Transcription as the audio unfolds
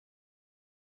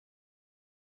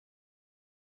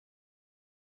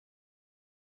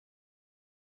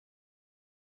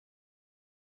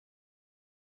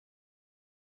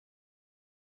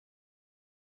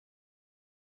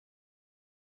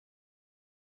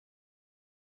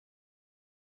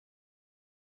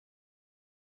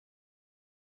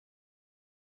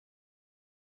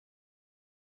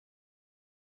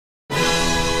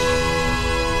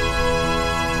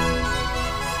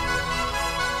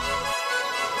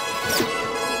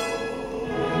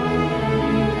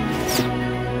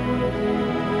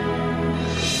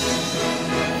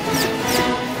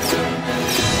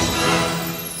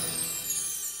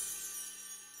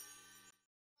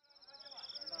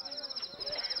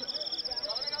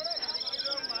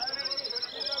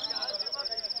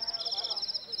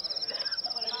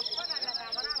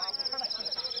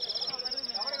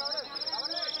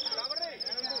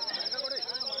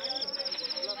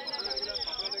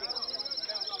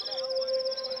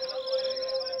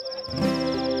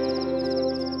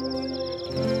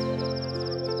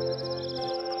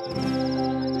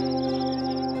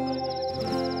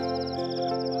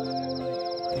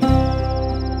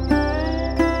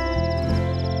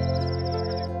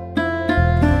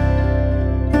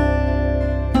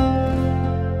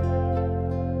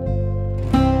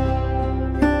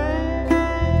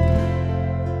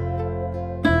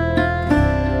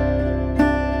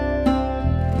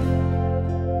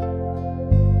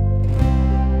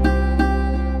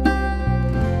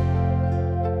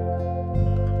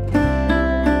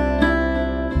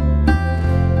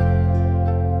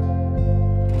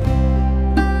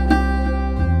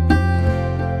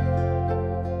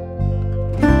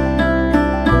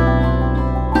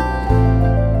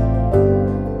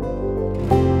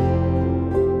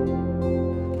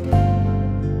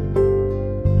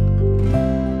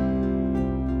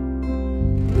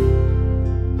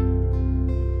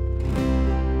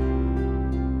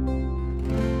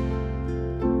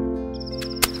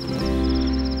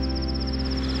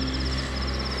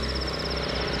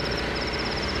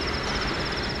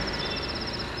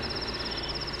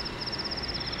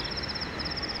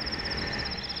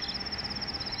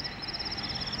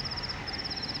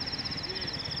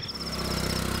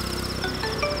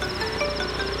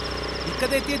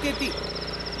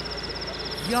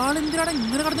ഇയാളെന്തിനാണ്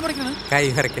ഇങ്ങനെ കടന്നു പഠിക്കണത്? കൈ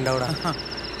വരക്കണ്ടവിടെ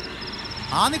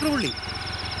ആ നിക്കണ പുള്ളി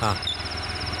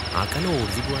ആക്കാൻ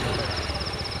ഓടിച്ചു പോവാ.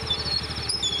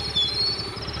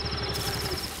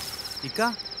 ഇക്ക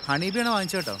ഹണീബിയാണ്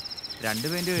വാങ്ങിച്ചു കേട്ടോ. 2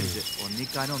 പേന്റ് മേടിച്ച്,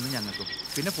 ഒന്നിക്കാനും ഒന്നും ഞങ്ങൾക്കും.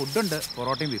 പിന്നെ ഫുഡുണ്ട്,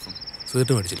 പൊറോട്ടയും ബീഫും.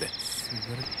 സിഗരറ്റ് മേടിച്ചില്ലേ?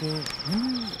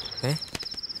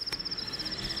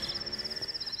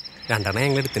 രണ്ടെണ്ണം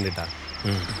ഞങ്ങൾ എടുത്തിട്ടാ.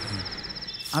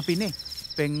 പിന്നെ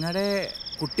പെങ്ങടെ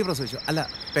കുട്ടി പ്രസവിച്ചു, അല്ല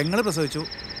പെങ്ങള് പ്രസവിച്ചു.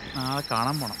 നാളെ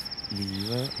കാണാൻ പോണം.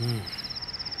 ലീവ്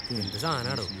എന്ത്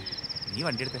സാധനാടോ? നീ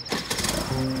വണ്ടി എടുത്തേ.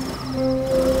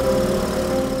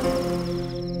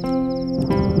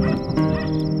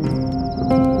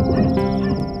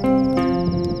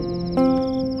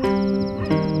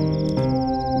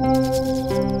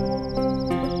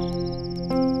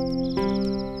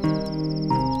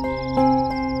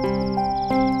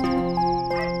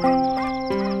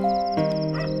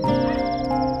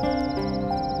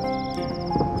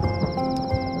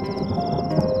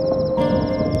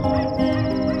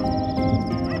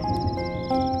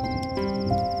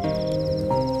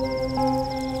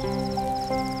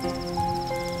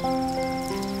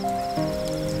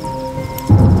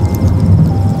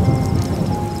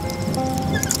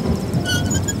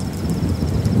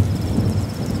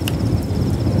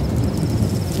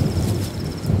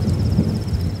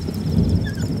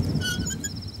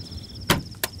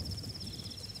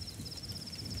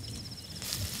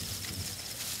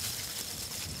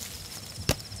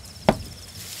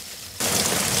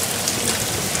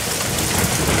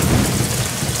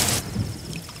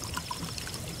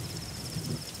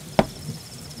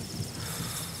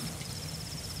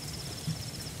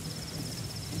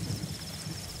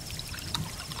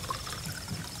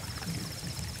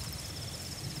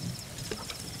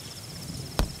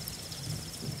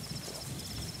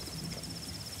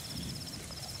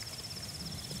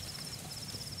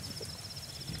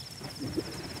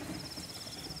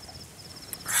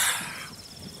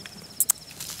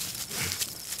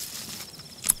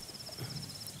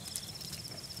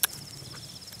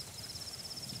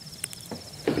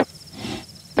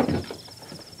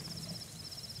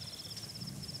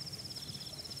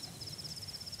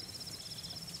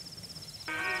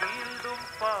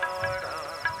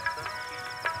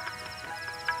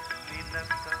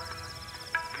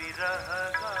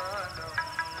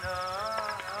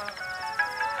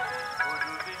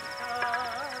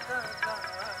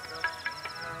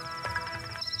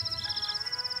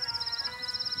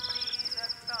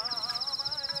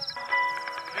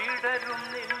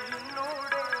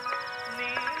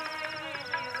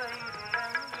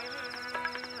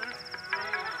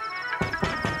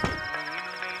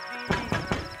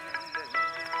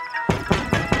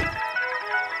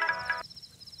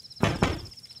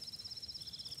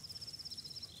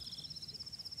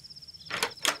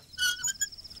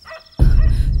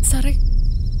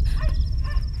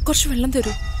 കുറച്ച് വെള്ളം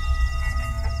തരൂ.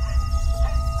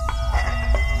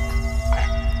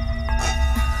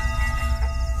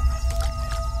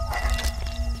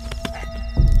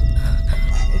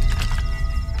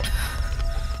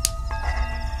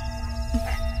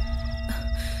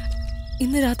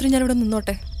 ഇന്ന് രാത്രി ഞാനിവിടെ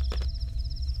നിന്നോട്ടെ?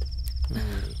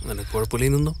 നിനക്ക്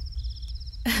കുഴപ്പമില്ല നിന്നോ.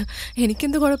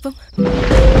 എനിക്കെന്ത് കുഴപ്പം?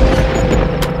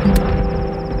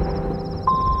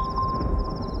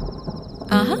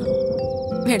 ആഹാ,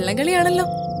 വെള്ളം കളിയാണല്ലോ.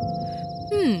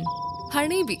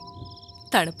 ഹണീബി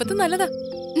തണുപ്പത്ത് നല്ലതാ.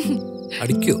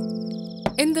 അടിക്കോ?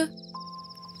 എന്ത്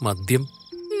മദ്യം?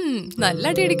 നല്ല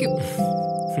അടി അടിക്കും.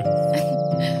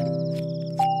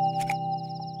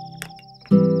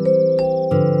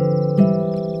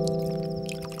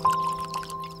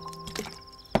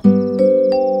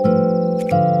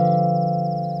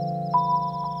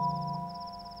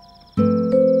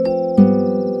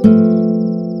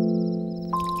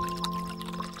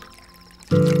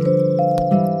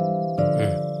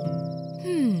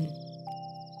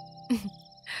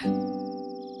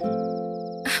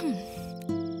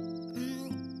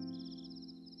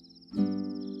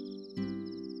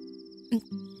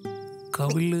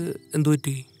 കവിളില് എന്തു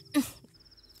പറ്റി?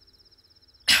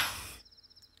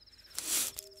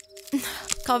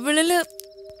 കവിളില്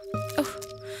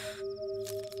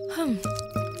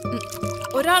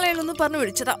ഒരാളെയാണെന്ന് പറഞ്ഞു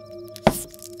വിളിച്ചതാ.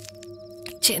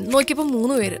 ചെന്ന് നോക്കിയപ്പോ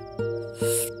 3 പേര്.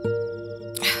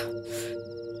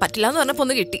 പറ്റില്ലാന്ന് പറഞ്ഞപ്പോ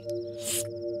ഒന്ന് കിട്ടി.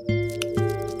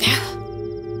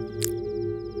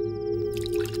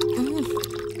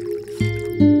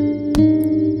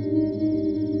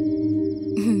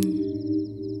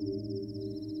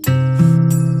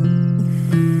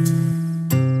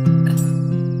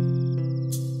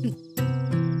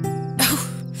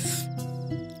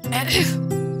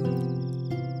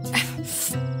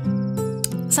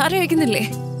 സാറ് കഴിക്കുന്നില്ലേ?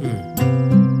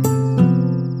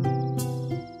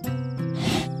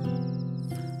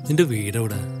 നിന്റെ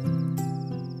വീടെവിടെ?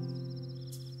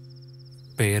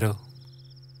 പേരോ?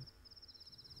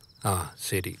 ആ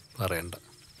ശരി, പറയണ്ട.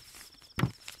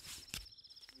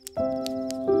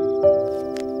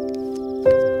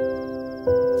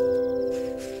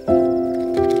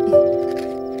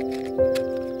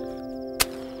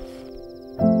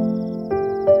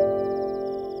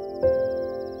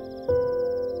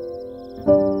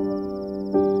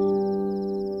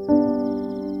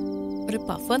 ഒരു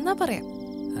പഫ് എന്നാ പറയാം.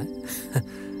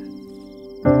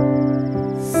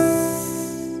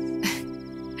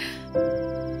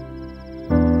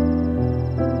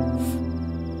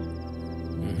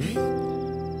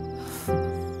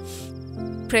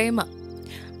 പ്രേമ,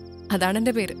 അതാണ്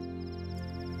എൻ്റെ പേര്.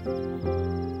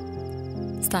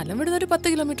 സ്ഥലം വിടുന്ന ഒരു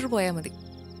 10 കിലോമീറ്റർ പോയാൽ മതി.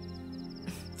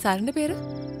 സാറിന്റെ പേര്?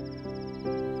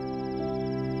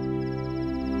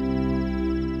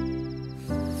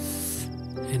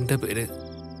 എൻ്റെ പേര്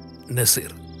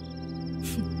നസീർ.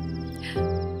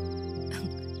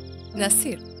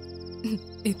 നസീർ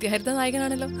നിത്യഹരിത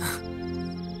നായകനാണല്ലോ.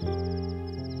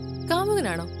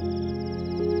 കാമുകനാണോ?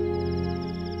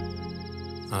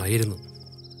 ആയിരുന്നു.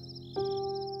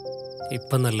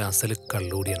 ഇപ്പം നല്ല അസല്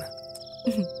കള്ളൂടിയാണ്.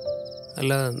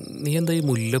 അല്ല, നീ എന്താ ഈ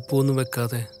മുല്ലപ്പൂ ഒന്നും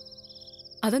വെക്കാതെ?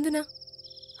 അതെന്തിനാ?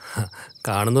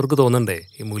 കാണുന്നവർക്ക് തോന്നണ്ടേ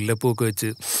ഈ മുല്ലപ്പൂക്കെ വെച്ച്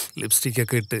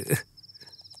ലിപ്സ്റ്റിക്കൊക്കെ ഇട്ട്?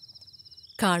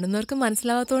 കാണുന്നവർക്ക്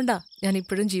മനസ്സിലാവാത്തോണ്ടാ ഞാൻ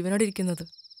ഇപ്പോഴും ജീവനോടെ ഇരിക്കുന്നത്.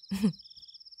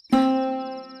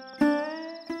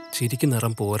 ചിരിക്ക്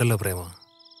നിറം പോരല്ലോ പ്രേമ.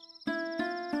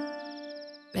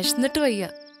 വിശന്നിട്ട് വയ്യ.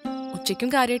 ഉച്ചയ്ക്കും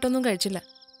കാര്യമായിട്ടൊന്നും കഴിച്ചില്ല.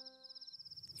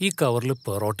 ഈ കവറിൽ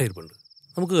പൊറോട്ട ഇരിപ്പുണ്ട്,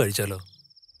 നമുക്ക് കഴിച്ചാലോ?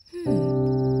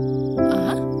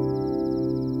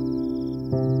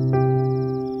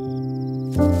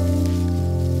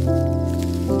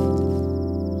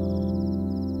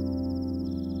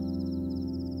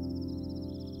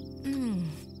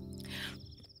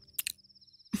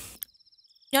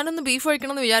 ഞാനൊന്ന് ബീഫ്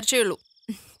കഴിക്കണമെന്ന് വിചാരിച്ചേ ഉള്ളൂ.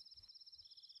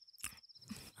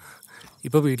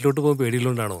 ഇപ്പൊ വീട്ടിലോട്ട് പോകാൻ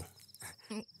പേടിയുള്ളതുകൊണ്ടാണോ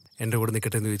എൻ്റെ കൂടെ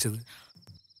നിൽക്കട്ടെ എന്ന് ചോദിച്ചത്?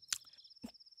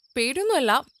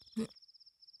 പേടിയൊന്നുമല്ല.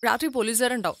 രാത്രി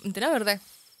പോലീസുകാരുണ്ടാവും, എന്തിനാ വെറുതെ.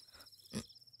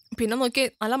 പിന്നെ നോക്കിയേ,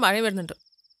 നല്ല മഴ വരുന്നുണ്ട്.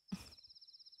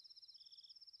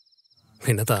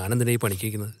 പിന്നെ താനെന്തിനാ ഈ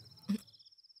പണിക്കുന്നത്?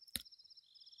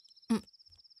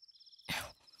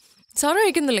 സാറ്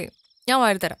കഴിക്കുന്നില്ലേ? ഞാൻ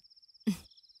വാരിത്തരാം.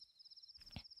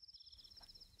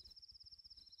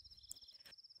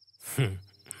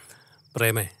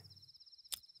 പ്രേമേ,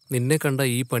 നിന്നെ കണ്ട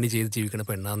ഈ പണി ചെയ്ത് ജീവിക്കണ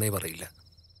പെണ്ണാന്നേ പറയില്ല.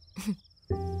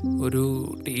 ഒരു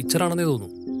ടീച്ചറാണെന്നേ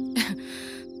തോന്നുന്നു.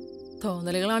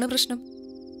 തോന്നലുകളാണ് പ്രശ്നം.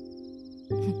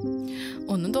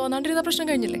 ഒന്നും തോന്നാണ്ടിരുന്ന പ്രശ്നം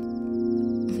കഴിഞ്ഞില്ലേ?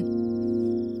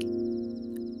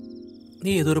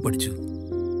 നീ ഏതുവരെ പഠിച്ചു?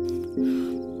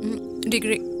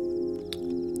 ഡിഗ്രി.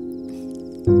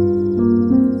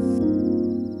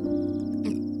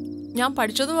 ഞാൻ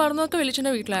പഠിച്ചതും വളർന്നതൊക്കെ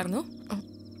വെളിച്ചൻ്റെ വീട്ടിലായിരുന്നു.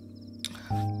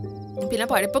 പിന്നെ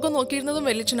പഠിപ്പൊക്കെ നോക്കിയിരുന്നതും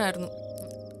വെളിച്ചനായിരുന്നു.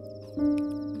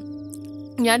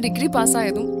 ഞാൻ ഡിഗ്രി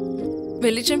പാസ്സായതും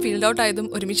വെളിച്ചം ഫീൽഡ് ഔട്ട് ആയതും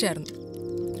ഒരുമിച്ചായിരുന്നു.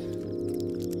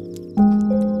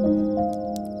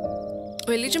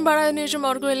 വെളിച്ചം പാടായതിനു ശേഷം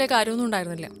അവർക്ക് വലിയ കാര്യമൊന്നും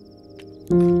ഉണ്ടായിരുന്നില്ല.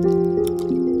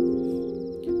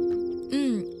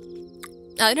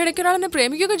 അതിനിടയ്ക്ക് ഒരാളെന്നെ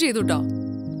പ്രേമിക്കുകയൊക്കെ ചെയ്തു കേട്ടോ.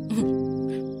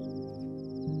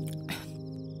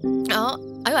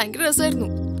 അത് ഭയങ്കര രസമായിരുന്നു.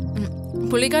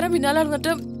 പുള്ളിക്കാരൻ പിന്നാലെ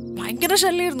നടന്നിട്ട് ഭയങ്കര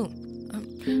ശല്യമായിരുന്നു.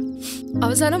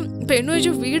 അവസാനം പെണ്ണു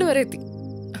വെച്ച് വീട് വരെ എത്തി.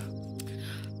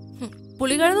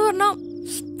 പുള്ളിക്കാരൻ എന്ന് പറഞ്ഞാൽ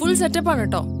ഫുൾ സെറ്റപ്പാണ്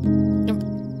കേട്ടോ.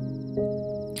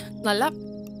 നല്ല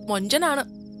മൊഞ്ചനാണ്.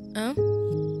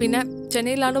 പിന്നെ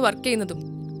ചെന്നൈയിലാണ് വർക്ക് ചെയ്യുന്നതും.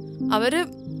 അവര്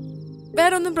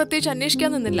വേറൊന്നും പ്രത്യേകിച്ച്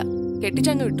അന്വേഷിക്കാൻ നിന്നില്ല,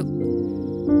 കെട്ടിച്ചങ്ങ് വിട്ടു.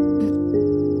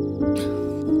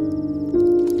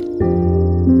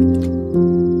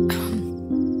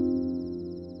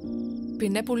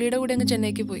 പിന്നെ പുള്ളിയുടെ കൂടെ അങ്ങ്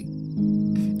ചെന്നൈക്ക് പോയി.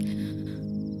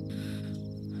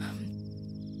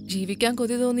 ജീവിക്കാൻ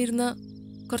കൊതി തോന്നിയിരുന്ന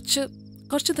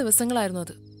കുറച്ച് ദിവസങ്ങളായിരുന്നു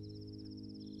അത്.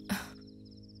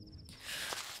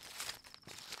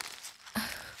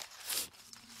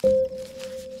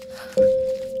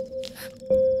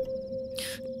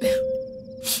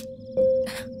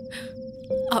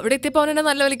 അവിടെ എത്തിയപ്പോ അവനെന്നെ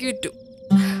നല്ല വിലക്ക് വിറ്റു.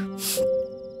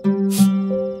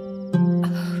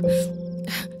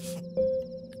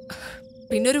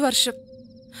 പിന്നൊരു വർഷം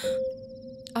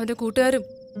അവന്റെ കൂട്ടുകാരും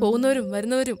പോകുന്നവരും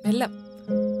വരുന്നവരും എല്ലാം.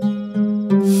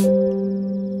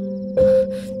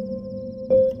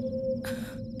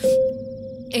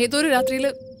 ഏതൊരു രാത്രിയില്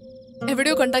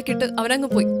എവിടെയോ കൊണ്ടാക്കിയിട്ട് അവനങ്ങ്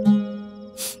പോയി.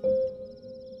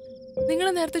 നിങ്ങൾ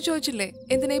നേരത്തെ ചോദിച്ചില്ലേ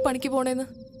എന്തിനാ ഈ പണിക്ക് പോണേന്ന്?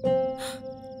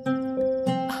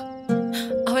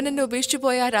 അവൻ എന്നെ ഉപേക്ഷിച്ചു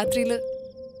പോയ ആ രാത്രിയില്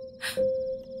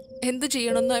എന്ത്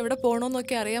ചെയ്യണമെന്നോ എവിടെ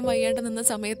പോകണമെന്നൊക്കെ അറിയാൻ വയ്യാണ്ട് നിന്ന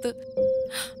സമയത്ത്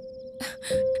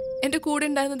എന്റെ കൂടെ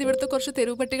ഉണ്ടായിരുന്നത് ഇവിടുത്തെ കുറച്ച്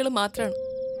തെരുവ് പട്ടികൾ മാത്രമാണ്.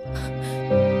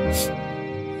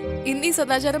 ഇന്ന് ഈ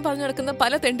സദാചാരം പറഞ്ഞു നടക്കുന്ന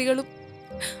പല തെണ്ടികളും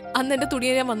അന്ന് എന്റെ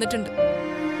തുണിയെ ഞാൻ വന്നിട്ടുണ്ട്.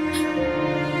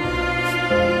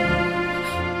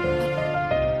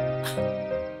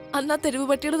 അന്ന് ആ തെരുവ്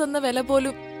പട്ടികൾ തന്ന വില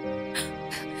പോലും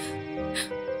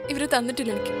ഇവര്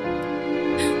തന്നിട്ടില്ല എനിക്ക്.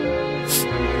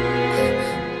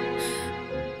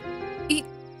 ഈ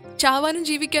ചാവാനും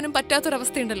ജീവിക്കാനും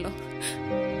പറ്റാത്തൊരവസ്ഥയുണ്ടല്ലോ,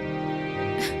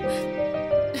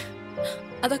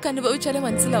 അതൊക്കെ അനുഭവിച്ചാലേ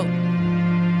മനസ്സിലാവും.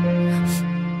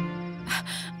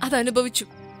 അതനുഭവിച്ചു,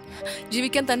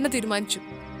 ജീവിക്കാൻ തന്നെ തീരുമാനിച്ചു,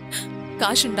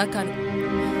 കാശുണ്ടാക്കാനും.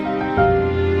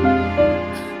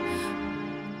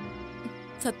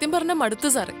 സത്യം പറഞ്ഞ മടുത്തു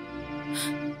സാറേ.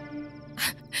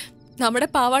 നമ്മുടെ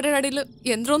പാവാടയുടെ അടിയിൽ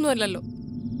യന്ത്രമൊന്നുമല്ലല്ലോ.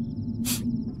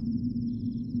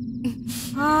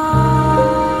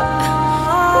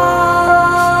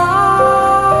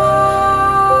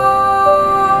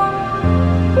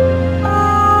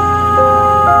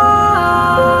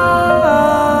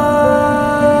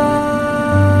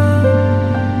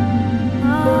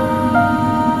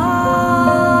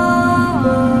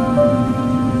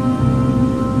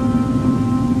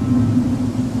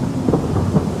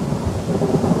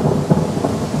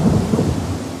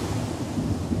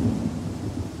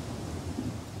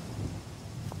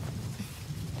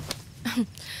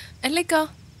 അല്ലേക്കാ,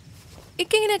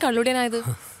 ഇക്കെങ്ങനെയാ കള്ളുടിയനായത്?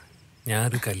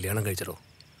 ഞാനൊരു കല്യാണം കഴിച്ചടോ.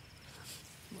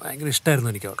 ഭയങ്കര ഇഷ്ടമായിരുന്നു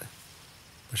എനിക്ക് അവളെ.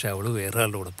 പക്ഷെ അവള് വേറെ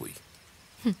ആളുടെ കൂടെ പോയി.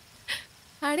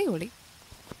 അടിപൊളി.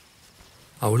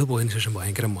 അവള് പോയതിന് ശേഷം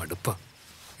ഭയങ്കര മടുപ്പാ.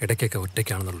 ഇടയ്ക്കൊക്കെ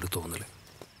ഒറ്റയ്ക്കാണെന്നുള്ളൊരു തോന്നല്.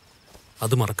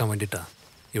 അത് മറക്കാൻ വേണ്ടിയിട്ടാ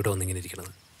ഇവിടെ വന്നിങ്ങനെ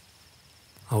ഇരിക്കണത്.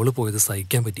 അവള് പോയത്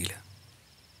സഹിക്കാൻ പറ്റിയില്ല.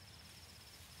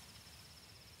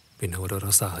 പിന്നെ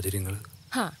ഓരോരോ സാഹചര്യങ്ങൾ.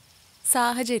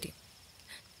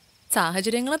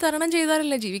 സാഹചര്യങ്ങളെ തരണം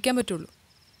ചെയ്താലല്ലേ ജീവിക്കാൻ പറ്റുള്ളൂ.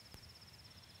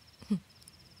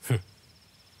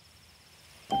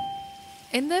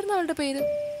 എന്തായിരുന്നു അവളുടെ പേര്?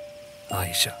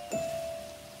 ആയിഷ.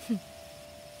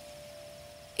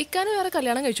 ഇക്കാന് വേറെ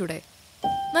കല്യാണം കഴിച്ചൂടെ?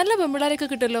 നല്ല പെമ്പിളാരൊക്കെ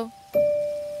കിട്ടല്ലോ.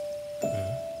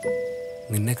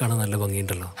 നിന്നെ കാണാൻ നല്ല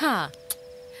ഭംഗിയുണ്ടല്ലോ.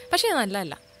 പക്ഷെ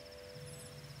നല്ലല്ല.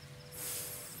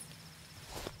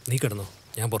 നീ കിടന്നോ,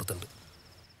 ഞാൻ പുറത്തുണ്ട്.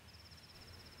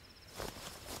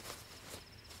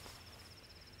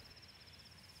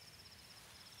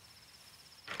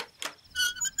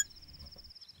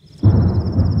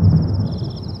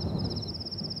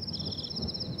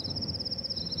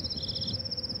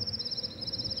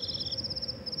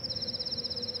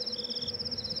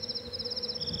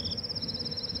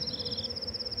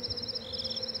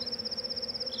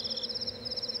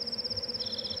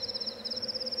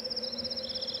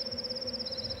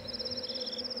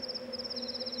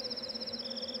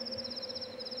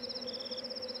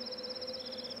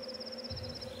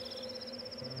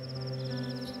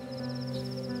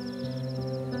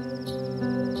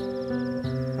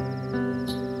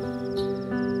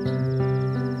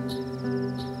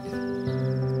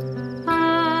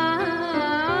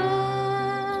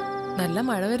 നല്ല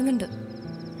മഴ വരുന്നുണ്ട്,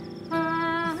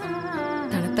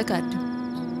 തണുത്ത കാറ്റും.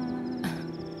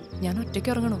 ഞാൻ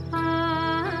ഒറ്റയ്ക്ക് ഉറങ്ങണോ?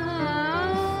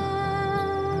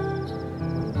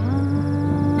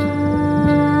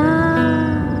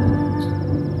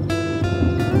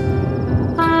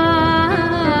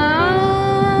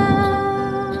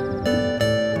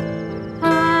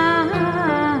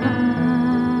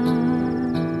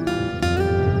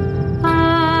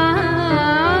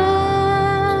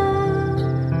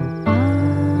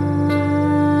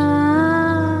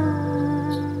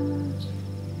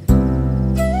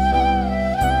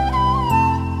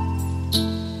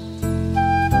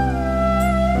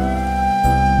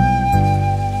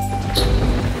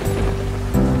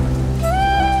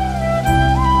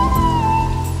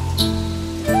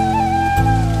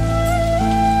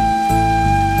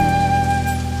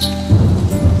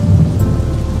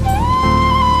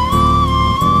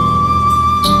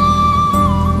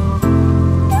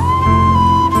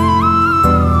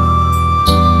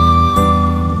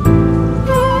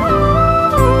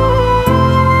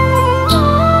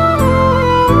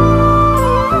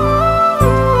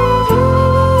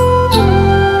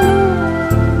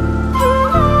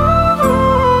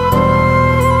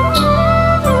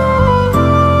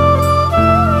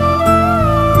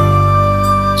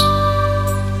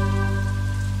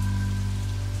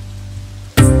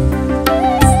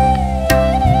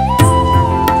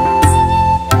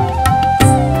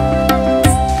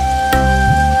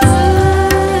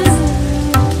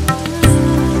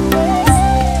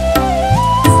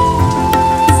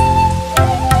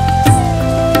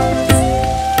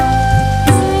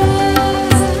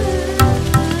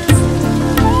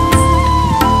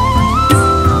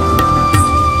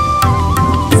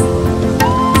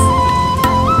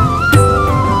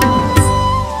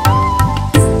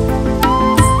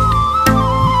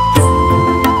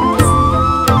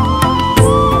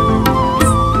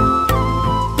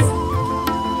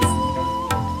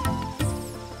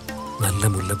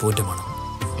 മുല്ലപ്പൂവിന്റെ മണം.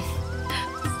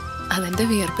 അതെന്റെ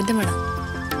വിയർപ്പിന്റെ മണം.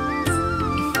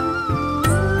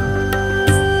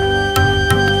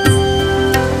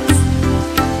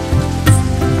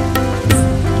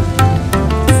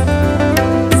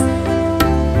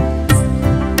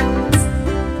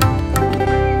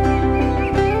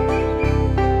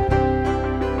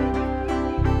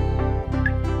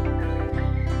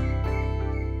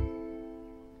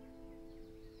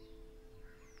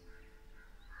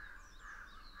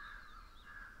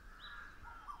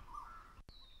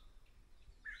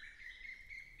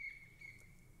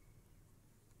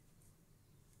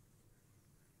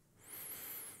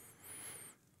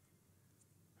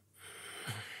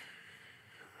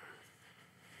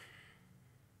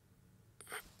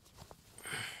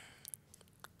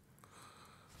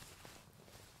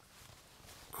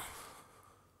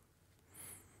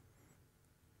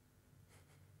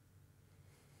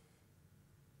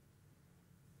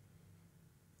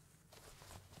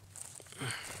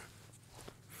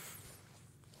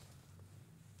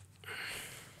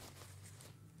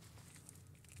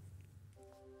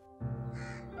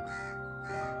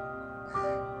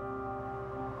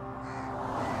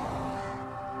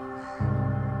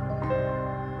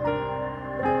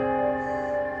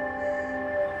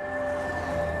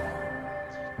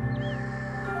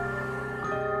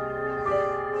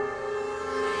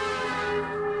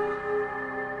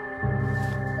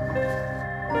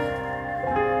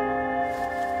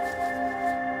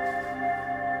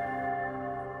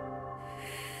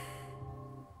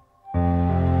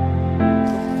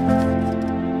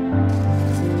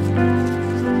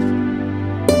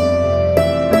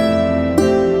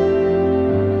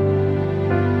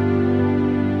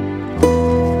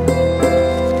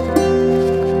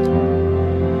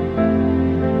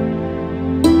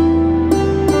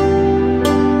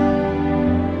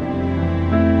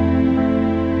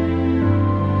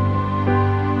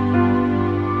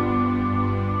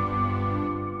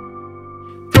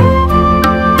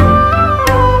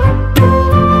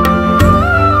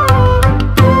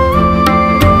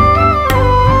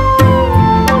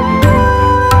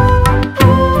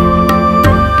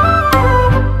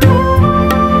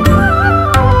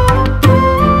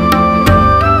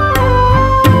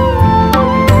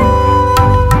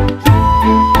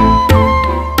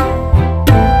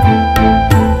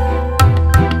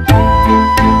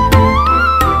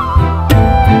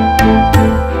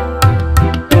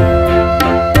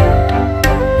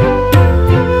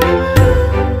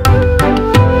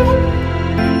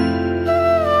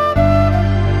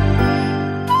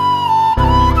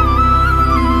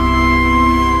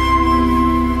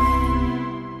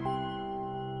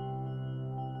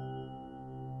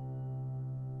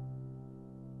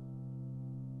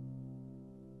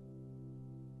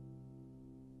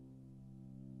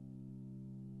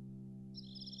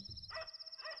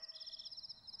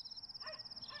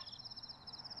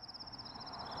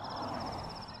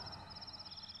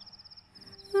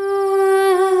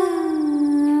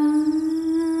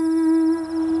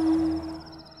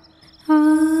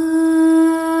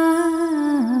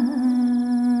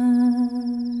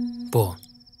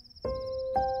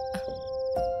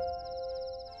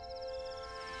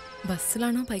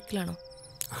 ബസ്സിലാണോ ബൈക്കിലാണോ?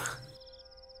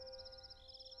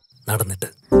 നടന്നിട്ട്.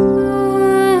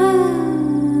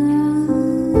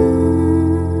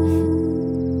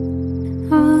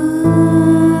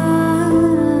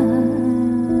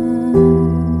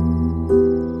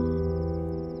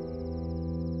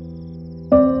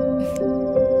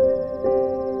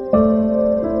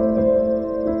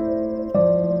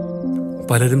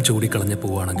 പലരും ചൂടിക്കളഞ്ഞ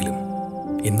പൂവാണെങ്കിലും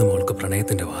ഇന്നും അവൾക്ക്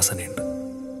പ്രണയത്തിൻ്റെ വാസനയുണ്ട്.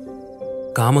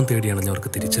 കാമം തേടി അണഞ്ഞവർക്ക്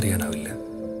തിരിച്ചറിയാനാവില്ല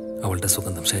അവളുടെ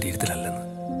സുഗന്ധം ശരീരത്തിലല്ലെന്ന്.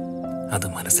 അത്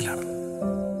മനസ്സിലാണ്.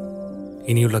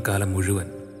 ഇനിയുള്ള കാലം മുഴുവൻ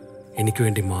എനിക്ക്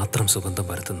വേണ്ടി മാത്രം സുഗന്ധം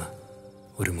പരത്തുന്ന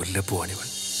ഒരു മുല്ലപ്പൂവാണിവൾ.